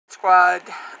Squad,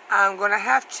 I'm going to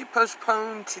have to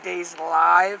postpone today's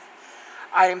live.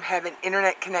 I am having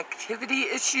internet connectivity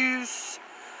issues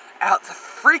out the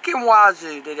freaking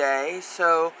wazoo today,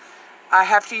 so I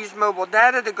have to use mobile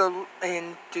data to go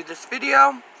and do this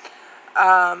video.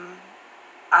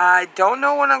 I don't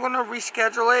know when I'm going to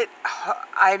reschedule it.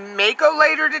 I may go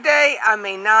later today, I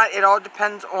may not. It all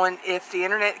depends on if the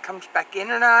internet comes back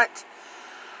in or not.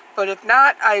 But if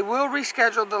not, I will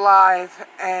reschedule the live,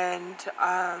 and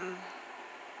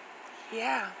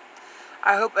yeah,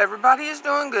 I hope everybody is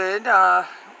doing good,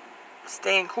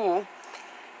 staying cool.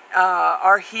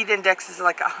 Our heat index is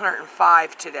like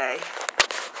 105 today.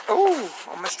 Oh,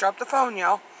 almost dropped the phone,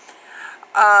 y'all.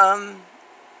 Other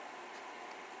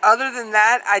than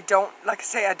that, I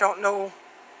don't know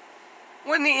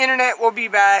when the internet will be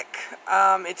back.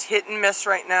 It's hit and miss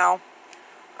right now.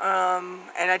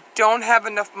 And I don't have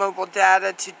enough mobile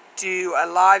data to do a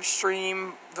live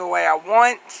stream the way I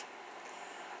want.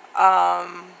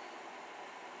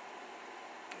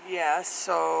 Yeah,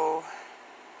 so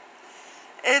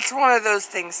it's one of those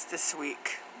things this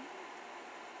week.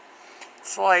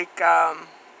 It's like,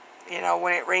 you know,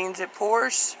 when it rains, it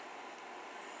pours.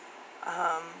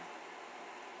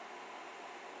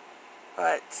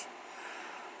 But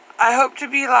I hope to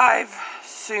be live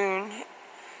soon.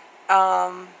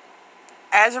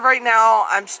 As of right now,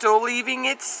 I'm still leaving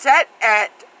it set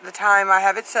at the time I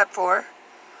have it set for.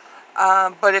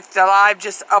 But if the live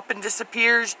just up and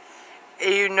disappears,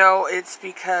 you know it's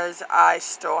because I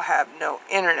still have no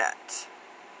internet.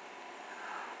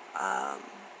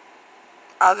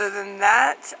 Other than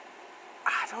that,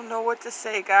 I don't know what to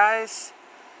say, guys.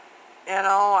 You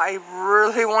know, I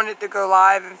really wanted to go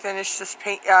live and finish this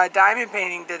diamond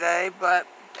painting today, but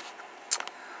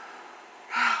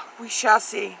we shall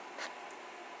see.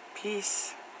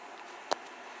 Peace.